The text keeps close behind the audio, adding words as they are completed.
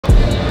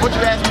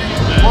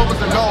was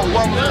the goal?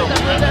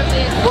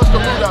 What's the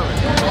root of it?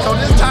 So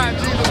this time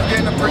Jesus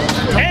began to preach.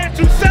 And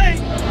to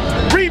say,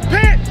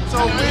 repent.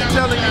 So we're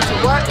telling you to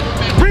what?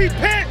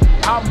 Repent.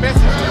 Our message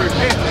is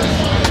repentance.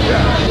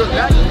 Look,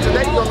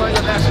 today you're going to learn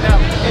your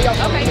nationality.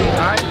 Okay.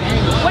 Alright?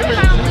 What if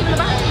I don't believe in the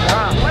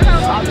Bible? What if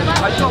I don't believe in the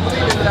Bible? You don't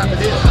believe in it after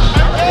this.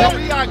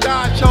 We are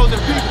God's chosen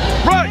people.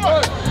 Right.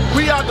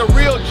 We are the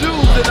real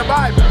Jews in the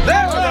Bible.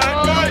 That's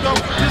right. You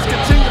don't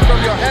discontinue from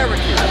your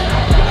heritage.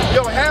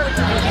 Your heritage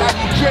is how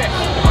you dress,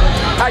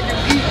 how you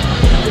eat,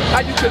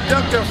 how you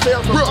conduct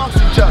yourselves amongst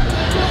each other.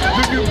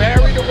 Do you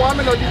marry the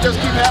woman or you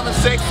just keep having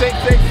sex? Do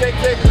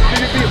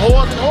you be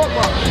whores and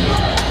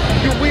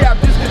whoremongers? We have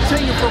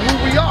discontinued from who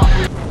we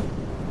are.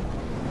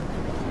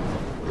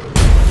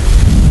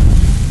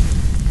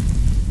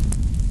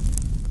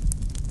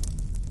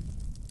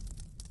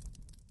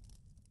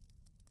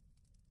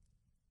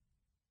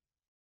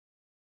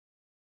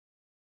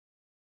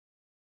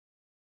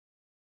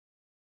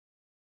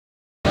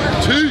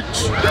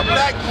 Teach. The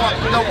black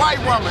woman, the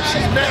white woman,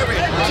 she's married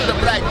to the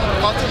black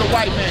or to the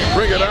white man.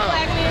 Bring it out.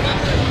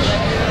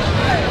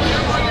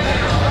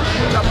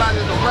 Somebody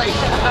is a race.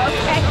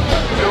 Okay.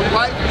 The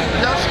white,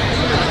 no,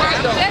 she's white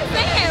though. Just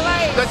saying,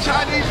 like. The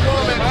Chinese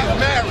woman is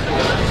married.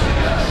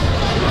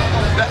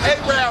 The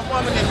Arab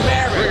woman is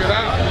married. Bring it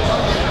out.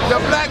 The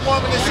black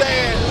woman is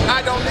saying,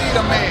 I don't need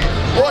a man.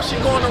 Or she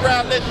going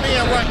around letting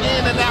men run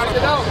in and out of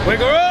her. Wake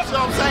her up. You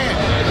know what I'm saying?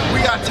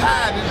 We are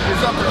tired.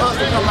 It's up to us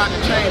to come out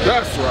and change.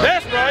 That's right.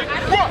 That's right. I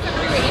don't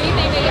disagree with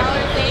anything that y'all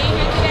are saying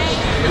here today.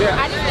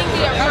 Yeah. I just think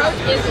the approach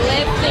is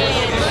less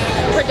than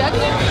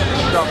productive.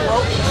 The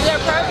approach. The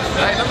approach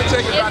Hey, let me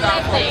tell you is about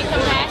our less than approach.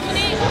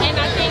 compassionate, and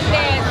I think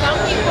that some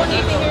people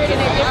need to hear it in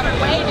a different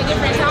way, in a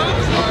different tone.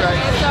 Okay.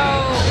 And so,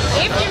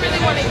 if you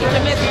really want to get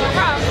your message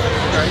across,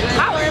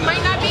 hollering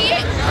might not be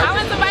it.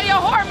 Hollering somebody a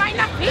whore might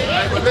not be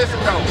Hey, it. but listen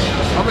though,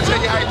 I'm gonna tell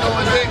you how you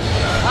doing this.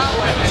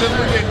 Since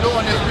we've been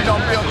doing this, we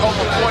don't build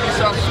over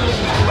 40-something schools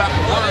throughout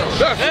the world.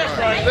 That's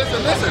right. Listen.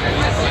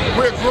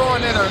 We're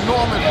growing at an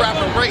enormous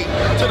rapid rate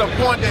to the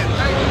point that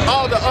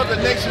all the other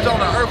nations on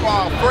the earth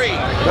are afraid.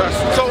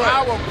 So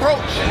our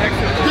approach,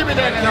 give me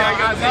that in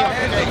Isaiah.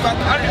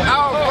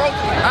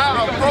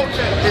 Our approach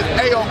is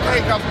A-OK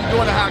because we're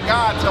doing it how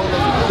God told us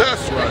to do it.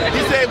 That's right.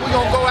 He said we're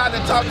gonna go out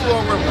and talk to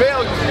a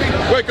rebellious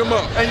people. Wake them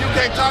up. And you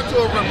can't talk to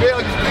a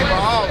rebellious people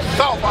all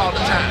soft all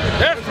the time.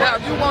 That's Now,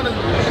 if you want to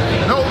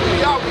know who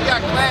we are, we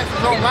got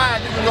classes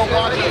online. You can go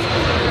watch it.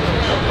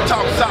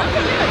 Talk soft.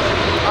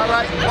 All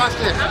right, watch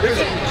this.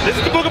 Listen. This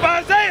is the book of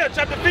Isaiah,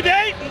 chapter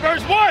 58, and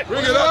verse 1.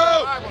 Bring it The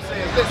out. Bible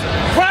says, listen.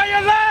 Cry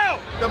aloud.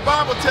 The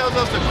Bible tells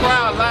us to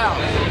cry aloud.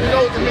 You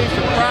know what it means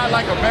to cry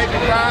like a baby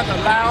cries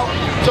aloud?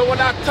 So when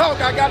I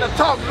talk, I gotta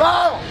talk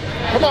loud.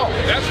 Come on.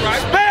 That's right.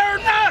 Spare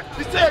not.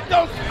 He said,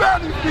 don't spare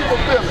these people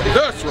feelings.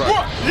 That's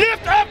right.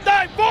 Lift up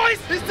thy voice.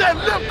 He said,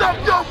 lift up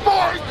your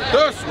voice.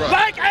 That's right.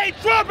 Like a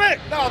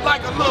trumpet. No,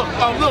 like a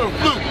little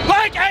flute.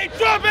 Like a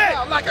trumpet.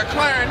 No, like a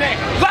clarinet.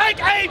 Like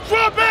a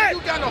trumpet.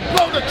 You gotta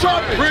blow the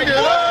trumpet. Bring it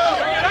out.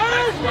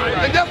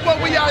 And that's what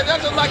we are.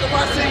 That's just like if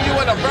I see you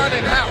in a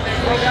burning house.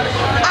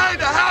 Hey,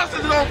 the house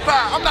is on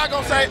fire. I'm not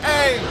gonna say,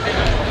 hey,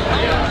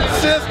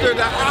 sister,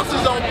 the house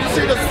is on. You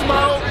see the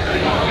smoke?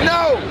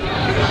 No.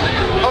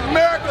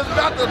 America's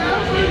about to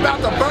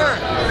burn.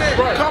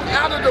 Come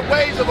out of the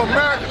ways of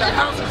America. The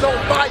house is on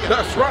fire.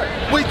 That's right.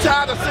 We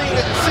tired of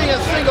seeing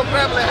single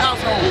family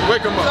households.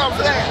 Wake 'em up. You know what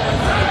I'm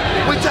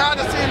saying? We tired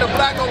of seeing the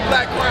black on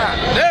black crime.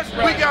 That's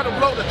right. We gotta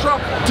blow the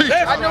trumpet.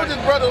 I know this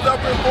brother's up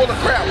here full of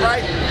crap,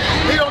 right?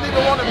 He don't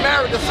even want to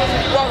marry the sister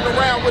he's walking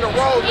around with a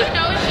rose. He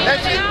knows she, And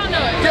they all know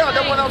it. yeah,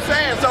 that's what I'm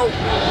saying. So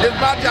it's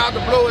my job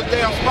to blow his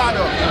damn spot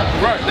up.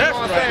 Right. You know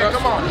what I'm saying?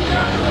 Come on.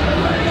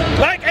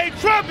 Like a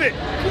trumpet.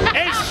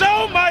 And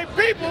show my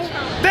people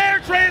their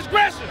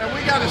transgression. And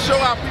we gotta show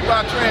our people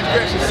our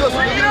transgression. Sister,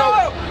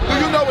 do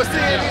you know what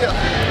sin is?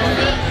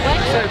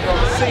 What?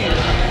 Sin.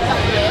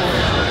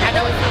 I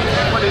know it's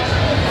What is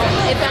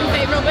it? It's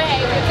unfavorable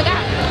behavior to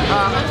God.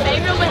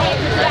 Unfavorable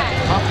behavior to God.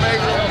 Our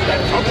favorite.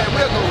 Okay,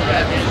 we'll go with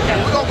that.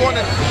 We're gonna go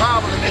into the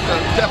Bible and get the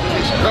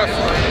definition. That's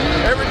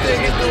right. Everything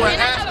is doing.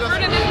 Can I Ask know the us.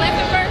 root of this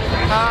lesson first?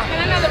 Huh? Can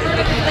I know the root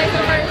of this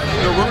lesson first?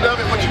 The root of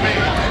it, what you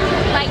mean?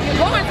 Like you're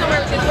going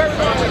somewhere with this. Where are we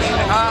going with it?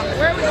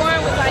 Where are we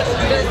going with like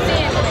the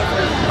sin?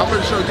 I'm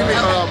pretty sure. Give me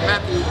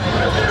Matthew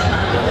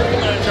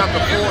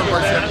chapter 4,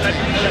 verse 17.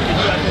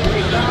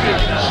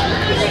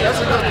 That's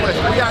a good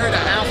question. We out here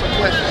to answer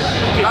questions.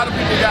 A lot of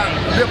people got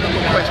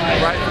biblical questions,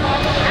 right?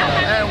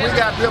 And we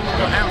got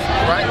biblical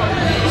answers, right?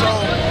 So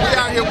we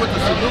out here with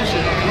the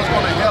solution. What's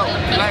going to help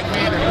black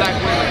men and black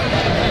women,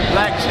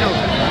 black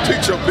children.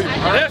 Teach your people.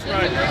 That's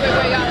right.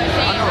 Where y'all are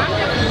saying. I'm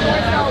just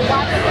more so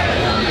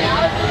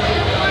watching.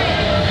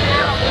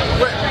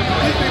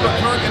 These people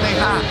drunk and they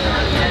high.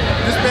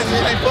 This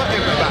message ain't for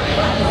everybody.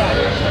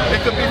 It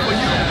could be for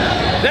you.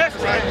 That's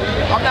right.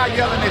 I'm not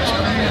yelling at you.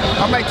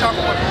 I may talk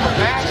with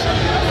compassion,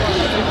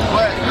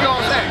 but you know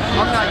what I'm saying?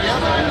 I'm not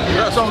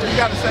yelling. So you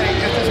got to say,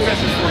 is this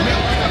message for me?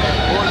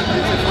 Or is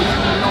it for you?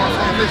 You know what I'm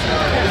saying? Listen.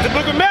 It's the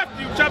book of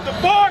Matthew, chapter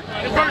 4,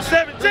 and verse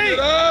 17.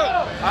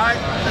 All right?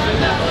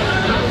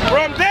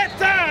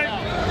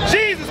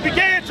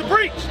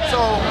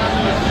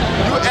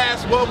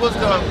 was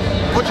the,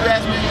 what you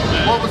asked me,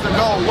 what was the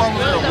goal?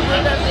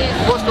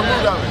 What's the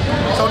root of it?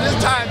 So this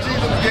time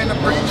Jesus began to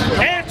preach.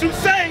 And to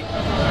say,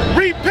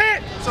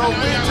 repent. So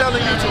we're telling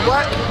you to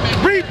what?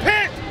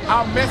 Repent.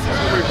 Our message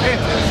is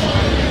repentance.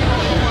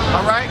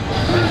 All right?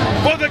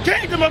 For the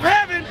kingdom of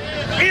heaven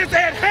is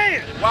at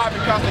hand. Why?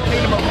 Because the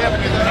kingdom of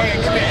heaven is at hand.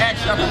 Give me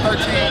Acts chapter 13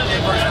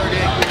 and verse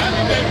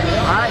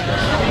 38. All right?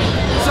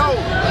 So,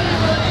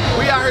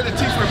 we are here to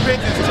teach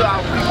repentance to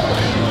our people.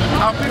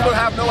 Our people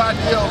have no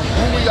idea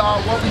who we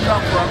are, where we come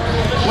from,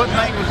 what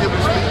language did we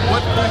speak, what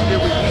food did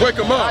we eat, wake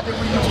them up. How did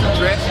we used to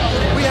dress.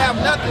 We have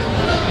nothing.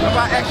 If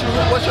I ask you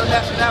what's your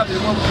nationality,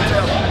 what would you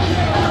tell me?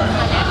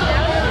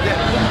 Yeah.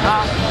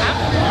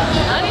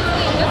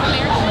 Honestly, just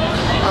American.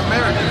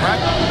 American, right?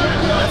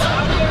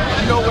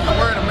 You know what the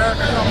word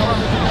American comes from?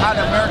 How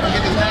did American get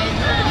his name?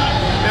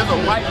 There's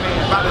a white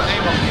man by the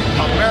name of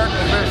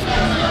American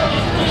Benzion.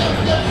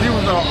 He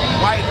was a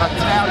white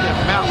Italian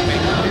mountain.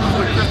 He was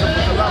with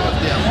Christopher Columbus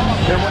there.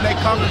 And when they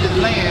come to this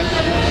land,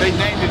 they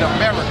named it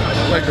America.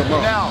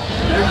 Now,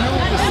 do you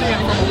descend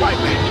from a white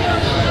man?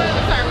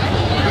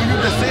 Do you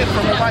descend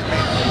from a white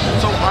man?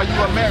 So are you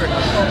American?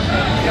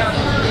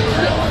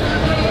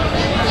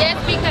 Yes,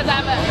 because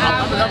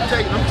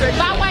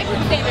my white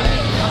people stand in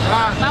this.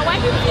 My white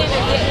people stand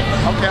in this.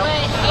 Okay.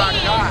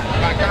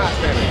 By God's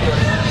standards.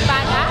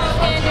 By God's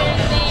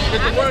standards, then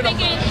I'm just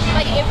thinking,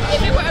 like,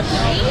 if it were up to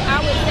me, I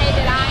would say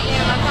that I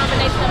am a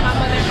combination of my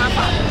mother and my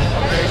father.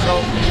 Okay, so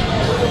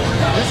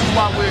this is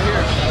why we're here,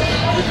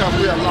 because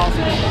we are lost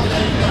people.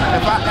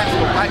 If I ask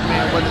a white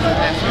man what is his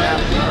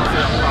nationality, he's going to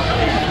say I'm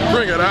Caucasian.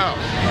 Bring it out.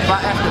 If I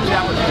ask a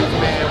Japanese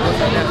man what's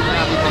his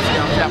nationality, he's going to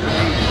say I'm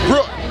Japanese.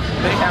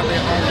 They have their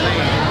own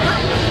land.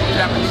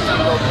 Japanese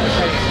people go to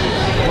Japan.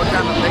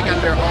 They got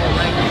their own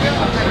language.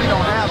 We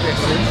don't have that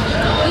shit.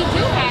 We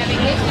do have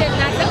it, it's just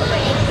not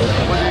celebrated.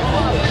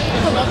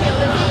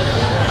 Colloquialism.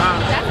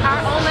 That's our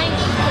own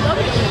language,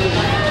 colloquialism.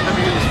 Let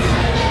me get this.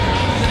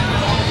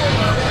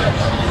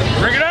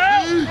 Bring it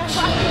out.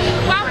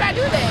 Why would I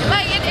do that?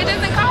 Like, it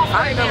doesn't call for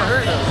I ain't never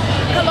heard of it.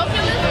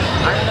 colloquialism.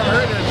 I ain't never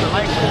heard of it. It's a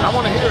language. I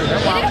want to hear it.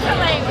 That's why It is a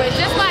language,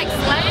 just like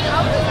slang,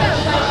 all this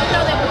stuff. Like, you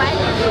know that black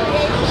people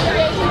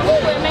create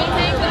cool and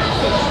maintain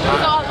tradition.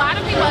 So a lot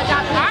of people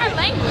adopt our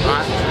language,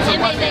 and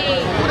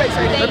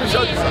let me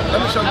show you something. Let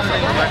me show you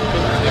something.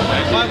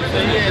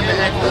 In the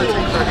Acts 13,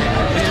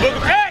 38. It's the book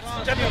of Acts,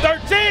 chapter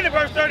 13 and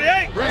verse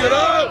 38. Bring it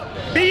up.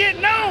 Be it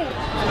known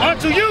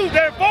unto you,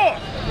 therefore,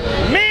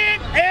 men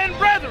and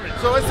brethren,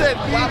 So it said,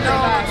 be known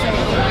unto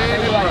you, men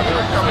and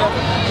brethren. Come on.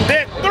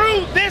 that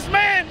through this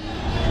man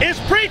is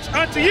preached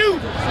unto you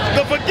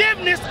the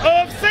forgiveness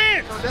of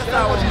sins. So that's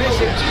our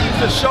mission,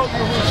 to show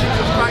you who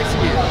Jesus Christ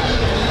is.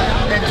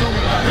 And to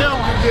him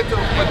you get the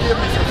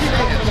forgiveness of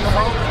sins.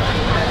 Come on.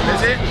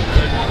 That's it?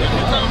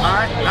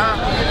 Alright,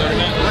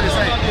 what is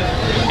it?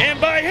 And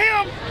by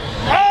him,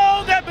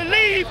 all that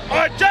believe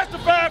are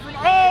justified from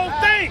all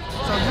things,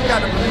 So you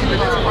got to believe in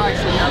this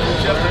Christ and you have to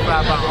be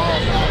justified by all.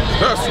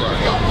 That's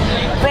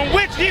right. from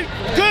which ye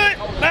could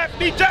not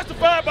be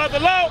justified by the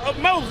law of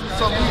Moses.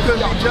 So you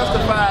couldn't be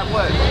justified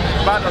what?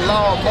 By the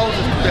law of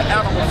Moses through the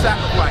animal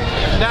sacrifice.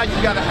 Now you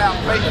got to have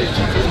faith in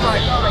Jesus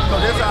Christ. So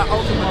that's our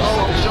ultimate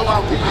goal, to show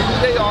our people who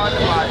they are in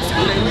the life.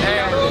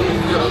 And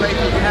the faith,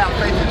 you have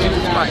faith in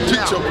Jesus Christ.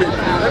 Teach your people.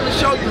 Let me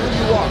show you who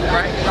you are,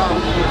 right?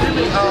 Give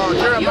me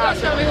Jeremiah. You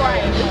gonna show me who I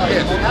am?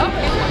 Yes.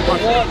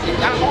 Okay.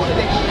 I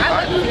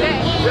learned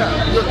today.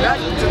 Yeah. Look,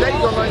 today you're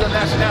going to learn your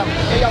nationality.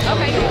 Okay.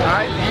 All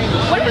right?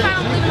 What if I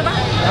don't believe the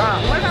Bible?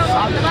 What if I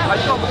don't believe the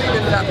Bible? You don't believe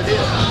in it after this.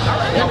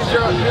 Give me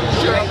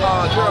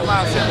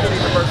Jeremiah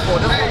 17 and verse 4.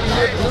 That's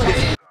what we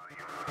did.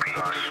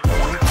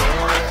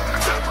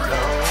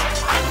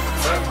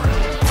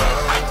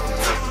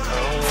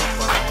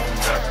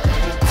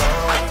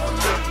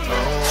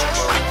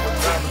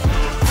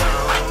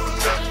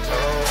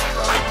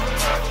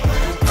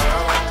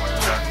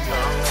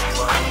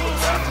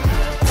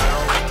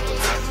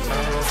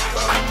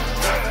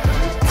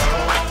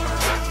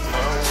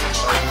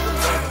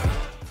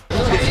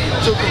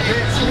 To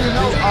convince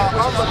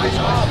unbelievers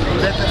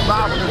that the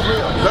Bible is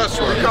real. That's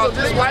right. Because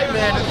this white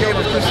man that gave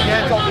us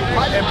Christianity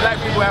and black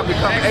people have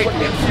become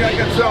atheists. You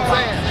know what I'm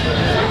saying?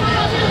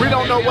 We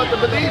don't know what to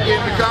believe in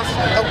because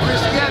of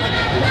Christianity.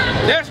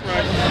 That's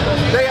right.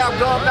 They have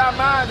gummed our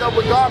minds up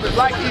with garbage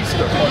like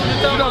Easter.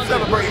 You don't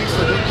celebrate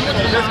Easter.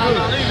 That's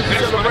good.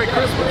 You celebrate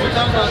Christmas.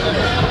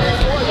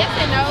 Yes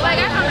and no. Like,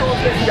 I don't know.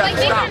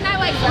 Like, these are not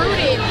like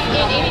rooted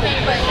in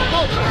anything but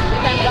culture.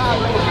 Right.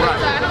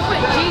 So I don't put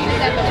Jesus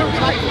at the root.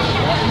 Like,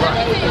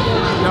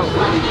 No.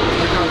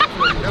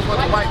 That's what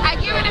the white I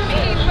get what it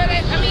means, but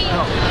I mean,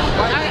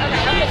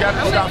 You got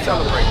to stop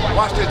celebrating.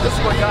 Watch this. This is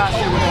what God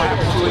said we're going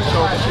to do to his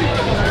chosen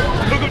people.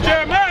 The book of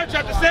Jeremiah,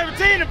 chapter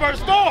 17 and verse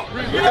 4.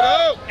 Bring it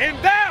up. And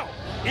thou,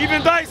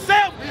 even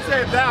thyself, He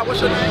said, thou,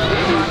 what's your name?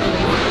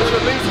 What's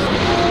your Lisa?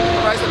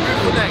 All right, it's a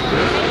beautiful name.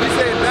 He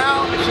said,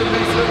 thou, it's your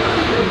Lisa.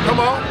 Come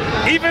on.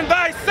 even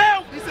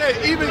thyself, He said,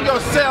 even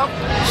yourself.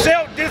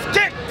 shall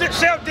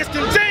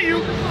discontinue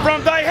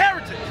from thy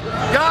heritage.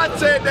 God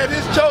said that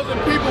his chosen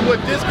people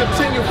would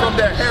discontinue from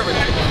their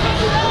heritage.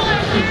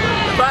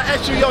 If I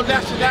ask you your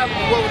nationality,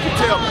 what would you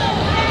tell me?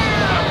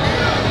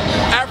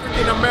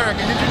 African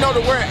American. Did you know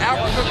the word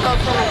Africa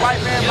comes from a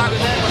white man by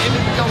the name of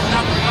Benzion?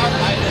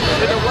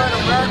 Did the word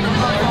America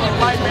come from a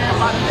white man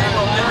by the name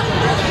of American?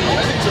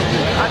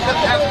 I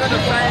just asked her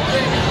the same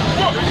thing.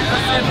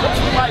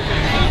 White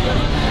man.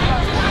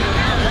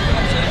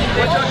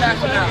 What's your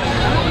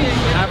nationality?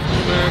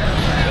 African American.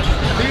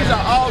 These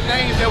are all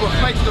names that were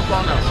placed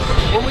upon us.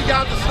 When we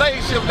got the slave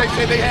ship, they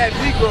said they had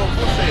Negroes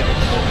for sale.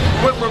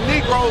 Went from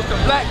Negroes to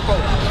black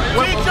folks.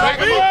 Went from black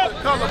folks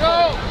to color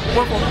folks.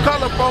 Went from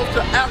color folks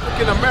to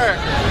African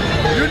American.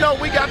 You know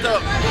we got the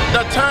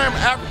term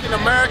African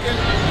American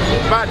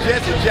by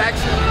Jesse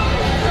Jackson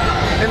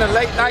in the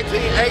late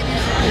 1980s.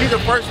 He's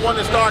the first one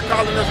to start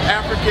calling us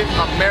African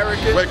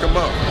American. Wake him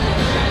up.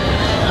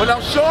 But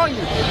I'm showing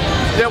you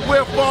that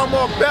we're far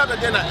more better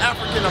than an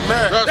African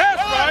American.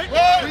 That's right.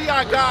 We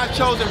are God's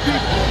chosen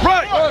people.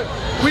 Right.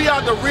 We are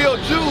the real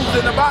Jews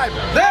in the Bible.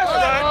 That's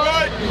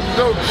right.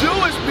 The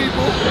Jewish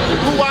people,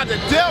 who are the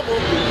devil,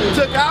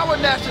 took our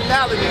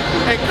nationality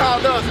and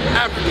called us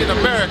African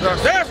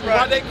Americans. That's right.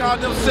 Why they call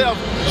themselves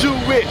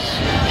Jewish.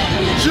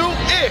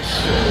 Jewish.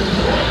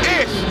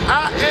 Ish.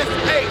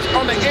 I-S-H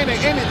on the end of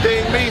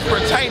anything means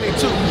pertaining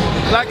to.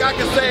 Like I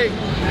can say,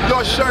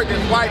 your shirt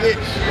is whitish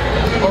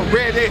or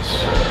reddish,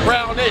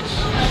 brownish.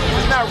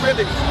 It's not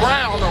really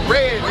brown or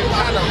red, it's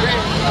kind of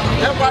red.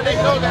 That's why they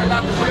know they're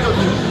not the real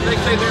Jews. They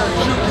say they're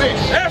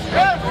Jewish. That's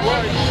right.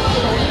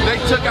 They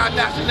took our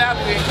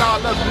nationality and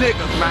called us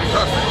niggas, man.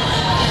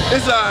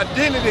 It's an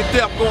identity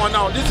theft going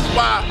on. This is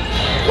why,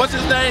 what's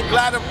his name?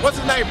 Vladimir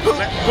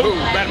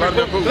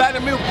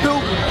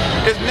Putin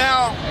is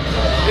now,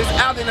 it's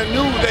out in the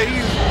news that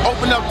he's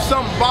opened up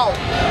some vault,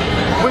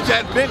 which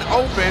has been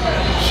open,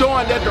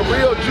 showing that the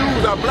real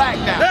Jews are black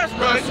now. That's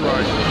right.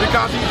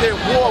 Because he's in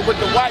war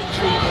with the white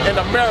Jews in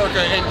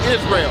America and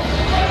Israel.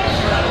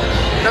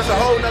 That's a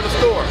whole nother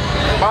story.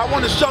 But I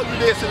want to show you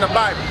this in the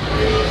Bible.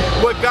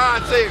 What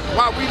God said,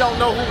 why we don't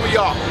know who we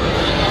are.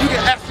 You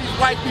can ask these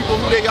white people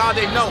who they are,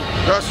 they know.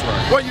 That's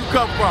right. Where you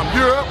come from?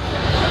 Europe?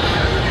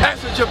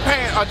 Ask the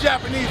Japan or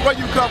Japanese, where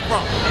you come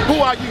from?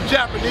 Who are you,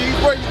 Japanese?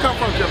 Where you come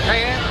from,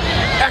 Japan?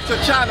 Ask a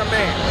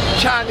Chinaman,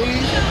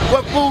 Chinese,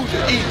 what food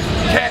you eat?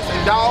 Cats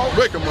and dogs?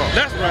 Wake him up.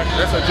 That's right.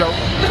 That's a joke.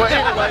 But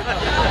anyway,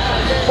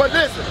 but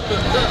listen,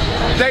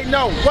 they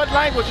know what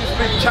language you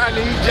speak,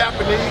 Chinese,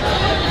 Japanese.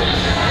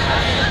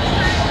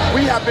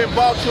 We have been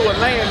brought to a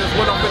land, is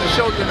what I'm going to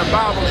show you in the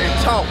Bible, and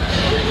taught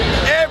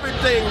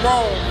everything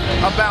wrong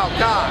about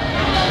God.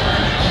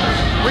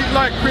 We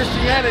learned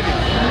Christianity.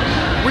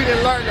 We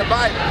didn't learn the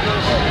Bible.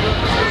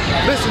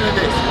 Listen to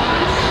this.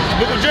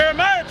 Book of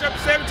Jeremiah, chapter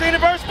 17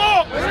 and verse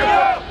 4.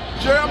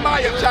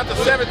 Jeremiah chapter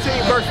 17,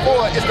 verse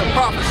 4 is the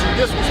prophecy.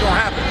 This was going to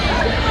happen.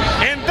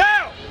 And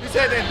thou, He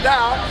said, and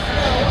thou,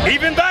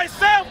 even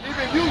thyself,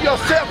 even you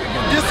yourself, if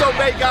you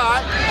disobey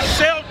God,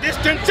 shalt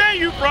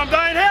discontinue from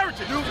thine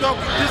heritage. you're going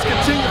to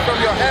discontinue from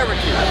your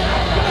heritage.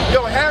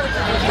 Your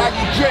heritage is how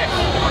you dress,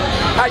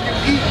 how you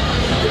eat,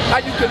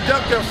 how you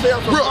conduct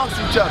yourselves amongst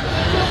each other.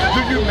 Do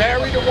you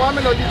marry the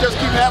woman or you just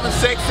keep having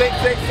sex? Do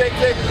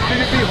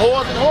you be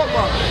whores and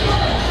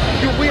whoremongers?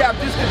 We have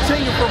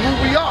discontinued from who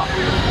we are.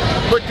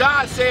 But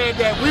God said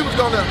that we was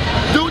going to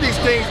do these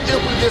things if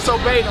we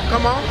disobeyed him.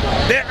 Come on.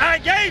 That I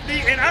gave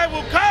thee, and I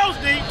will cause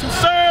thee to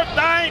serve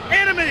thine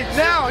enemies.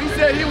 Now he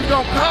said he was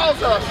going to cause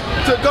us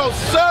to go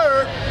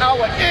serve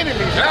our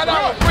enemies, not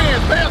our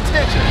friends. Pay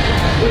attention.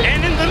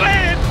 And in the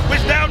land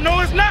which thou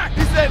knowest not.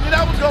 He said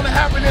that was going to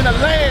happen in a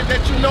land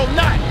that you know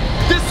not.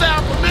 This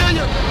sound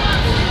familiar?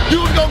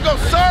 You was going to go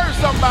serve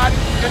somebody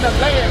in a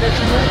land that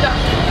you know not.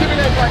 Give me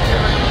that right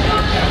here.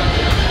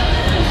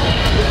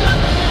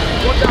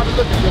 I want y'all to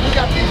look at this. We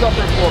got these up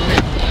there for a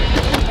minute.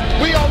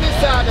 We on this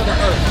side of the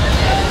earth.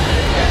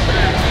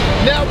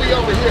 Now we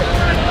over here.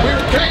 We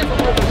came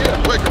from over here.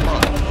 Wake him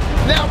up.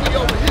 Now we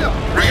over here.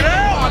 Bring it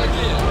out.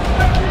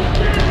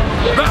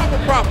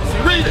 Bible prophecy.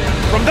 Read it.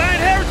 From thine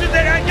heritage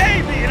that I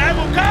gave thee, and I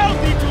will cause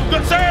thee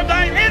to serve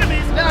thine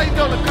enemies. Now he's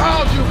going to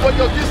cause you for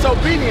your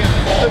disobedience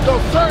to go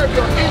serve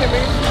your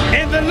enemies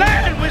In the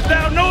land which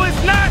thou knowest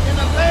not. in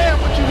a land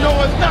which you know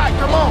is not.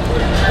 Come on.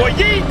 For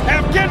ye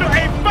have kindled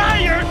a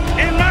fire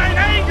in mine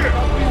anger.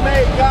 We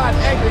made God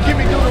angry. Give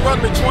me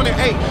Deuteronomy 28.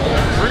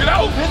 Bring it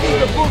out. This is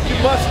the book you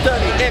must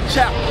study in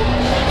chapter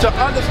to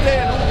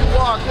understand who you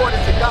are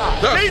according to God.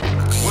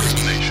 What is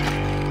a nation?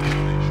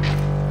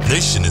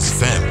 Nation is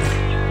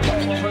family.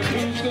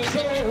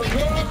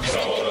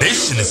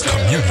 Nation is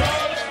community.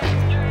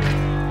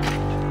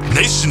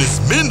 Nation is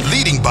men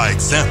leading by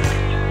example.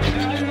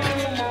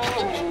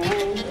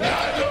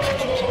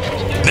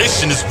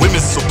 Nation is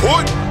women's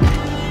support.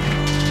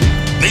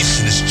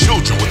 Nation is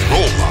children with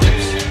role models.